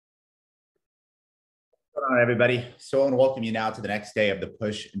What's going on, everybody? So I want to welcome you now to the next day of the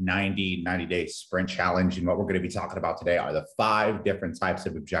Push 90 Day Sprint Challenge. And what we're going to be talking about today are the 5 different types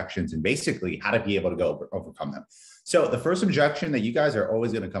of objections and basically how to be able to go overcome them. So the first objection that you guys are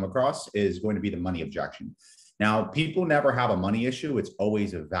always going to come across is going to be the money objection. Now, people never have a money issue. It's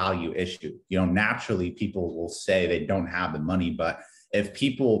always a value issue. Naturally, people will say they don't have the money, but if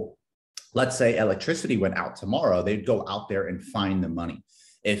people, let's say electricity went out tomorrow, they'd go out there and find the money.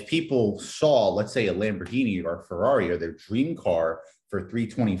 If people saw, let's say, a Lamborghini or a Ferrari or their dream car for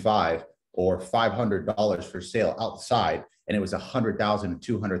 $325 or $500 for sale outside, and it was $100,000 and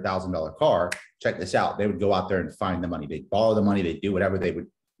 $200,000 car, check this out. They would go out there and find the money. They'd borrow the money. They'd do whatever they would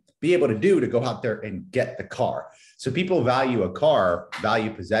be able to do to go out there and get the car. So people value a car,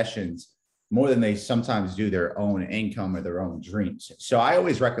 value possessions more than they sometimes do their own income or their own dreams. So I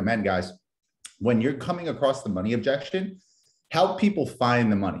always recommend, guys, when you're coming across the money objection, help people find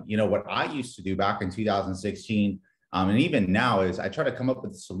the money. What I used to do back in 2016, and even now, is I try to come up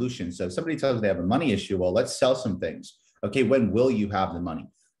with a solution. So if somebody tells me they have a money issue, well, let's sell some things. Okay, when will you have the money?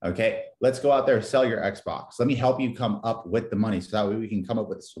 Okay, let's go out there and sell your Xbox. Let me help you come up with the money so that way we can come up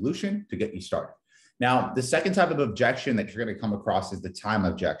with a solution to get you started. Now, the second type of objection that you're going to come across is the time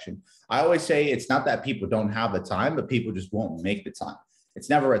objection. I always say it's not that people don't have the time, but people just won't make the time. It's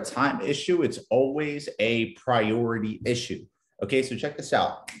never a time issue. It's always a priority issue. Okay, so check this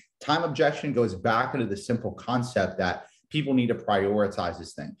out. Time objection goes back into the simple concept that people need to prioritize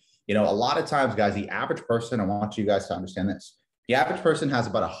this thing. A lot of times, guys, the average person, I want you guys to understand this. The average person has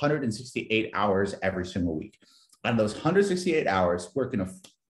about 168 hours every single week. Out of those 168 hours, working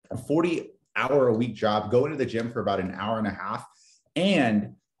a 40-hour-a-week job, going to the gym for about an hour and a half,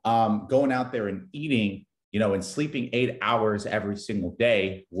 and going out there and eating, and sleeping 8 hours every single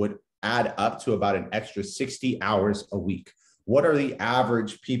day would add up to about an extra 60 hours a week. What are the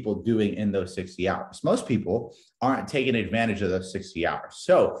average people doing in those 60 hours? Most people aren't taking advantage of those 60 hours.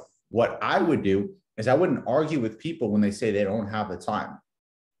 So what I would do is I wouldn't argue with people when they say they don't have the time,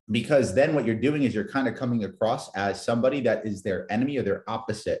 because then what you're doing is you're kind of coming across as somebody that is their enemy or their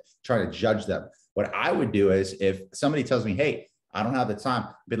opposite, trying to judge them. What I would do is if somebody tells me, hey, I don't have the time,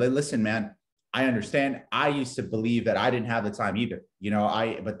 be like, listen, man, I understand. I used to believe that I didn't have the time either.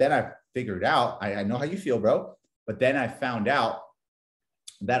 But then I figured out, I know how you feel, bro. But then I found out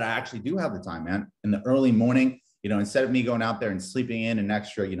that I actually do have the time, man. In the early morning, instead of me going out there and sleeping in an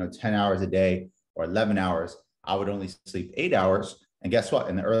extra, 10 hours a day or 11 hours, I would only sleep 8 hours. And guess what?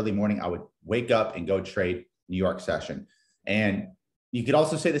 In the early morning, I would wake up and go trade New York session. And you could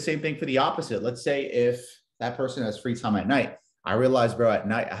also say the same thing for the opposite. Let's say if that person has free time at night, I realized, bro, at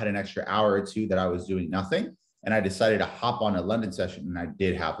night I had an extra hour or two that I was doing nothing. And I decided to hop on a London session, and I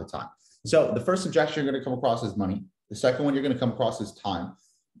did have the time. So the first objection you're going to come across is money. The second one you're going to come across is time.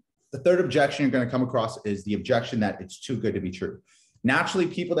 The third objection you're going to come across is the objection that it's too good to be true. Naturally,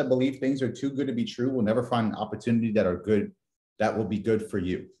 people that believe things are too good to be true will never find an opportunity that will be good for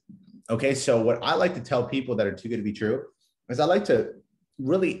you. Okay, so what I like to tell people that are too good to be true is I like to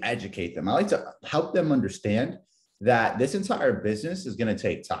really educate them. I like to help them understand that this entire business is going to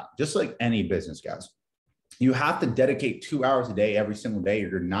take time, just like any business, guys. You have to dedicate 2 hours a day every single day, or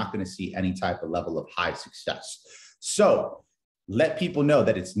you're not going to see any type of level of high success. So let people know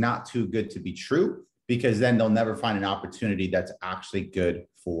that it's not too good to be true, because then they'll never find an opportunity that's actually good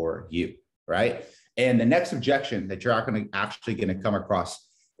for you, right? And the next objection that you're actually going to come across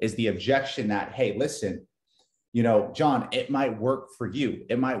is the objection that, hey, listen, John, it might work for you.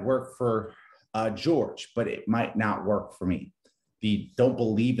 It might work for George, but it might not work for me. The don't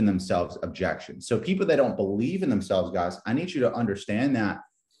believe in themselves objection. So people that don't believe in themselves, guys, I need you to understand that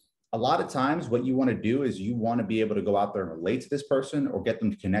a lot of times what you want to do is you want to be able to go out there and relate to this person or get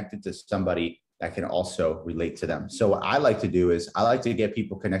them connected to somebody that can also relate to them. So what I like to do is I like to get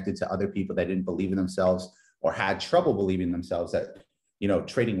people connected to other people that didn't believe in themselves or had trouble believing in themselves, that,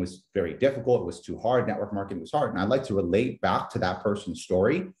 trading was very difficult. It was too hard. Network marketing was hard. And I like to relate back to that person's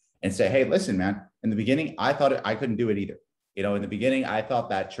story and say, hey, listen, man, in the beginning, I thought I couldn't do it either. In the beginning, I thought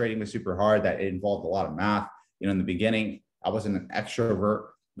that trading was super hard, that it involved a lot of math. In the beginning, I wasn't an extrovert,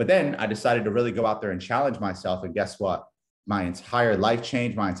 but then I decided to really go out there and challenge myself. And guess what? My entire life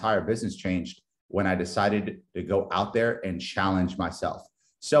changed. My entire business changed when I decided to go out there and challenge myself.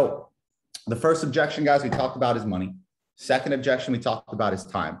 So the first objection, guys, we talked about is money. Second objection we talked about is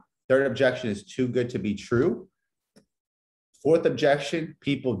time. Third objection is too good to be true. Fourth objection,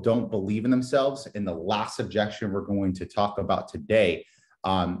 people don't believe in themselves. And the last objection we're going to talk about today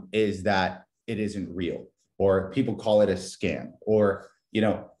is that it isn't real, or people call it a scam, or,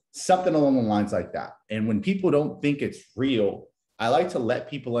 something along the lines like that. And when people don't think it's real, I like to let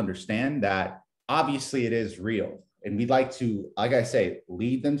people understand that Obviously it is real. And we'd like to, like I say,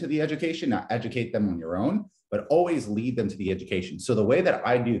 lead them to the education, not educate them on your own, but always lead them to the education. So the way that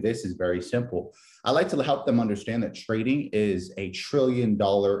I do this is very simple. I like to help them understand that trading is a $1 trillion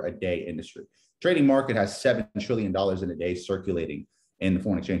a day industry. Trading market has $7 trillion in a day circulating in the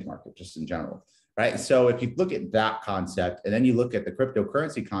foreign exchange market, just in general, right? So if you look at that concept and then you look at the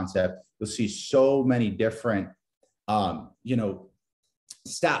cryptocurrency concept, you'll see so many different,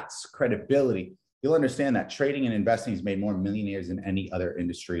 stats, credibility. You'll understand that trading and investing has made more millionaires than any other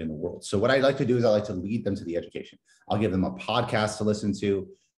industry in the world. So what I like to do is I like to lead them to the education. I'll give them a podcast to listen to.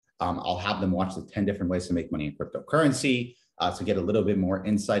 I'll have them watch the 10 different ways to make money in cryptocurrency to get a little bit more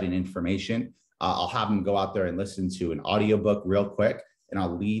insight and information. I'll have them go out there and listen to an audiobook real quick, and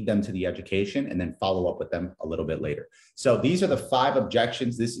I'll lead them to the education and then follow up with them a little bit later. So these are the 5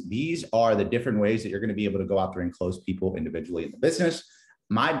 objections. These are the different ways that you're going to be able to go out there and close people individually in the business.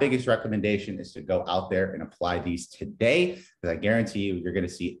 My biggest recommendation is to go out there and apply these today, because I guarantee you, you're going to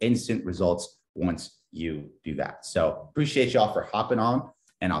see instant results once you do that. So appreciate y'all for hopping on,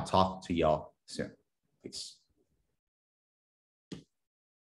 and I'll talk to y'all soon. Peace.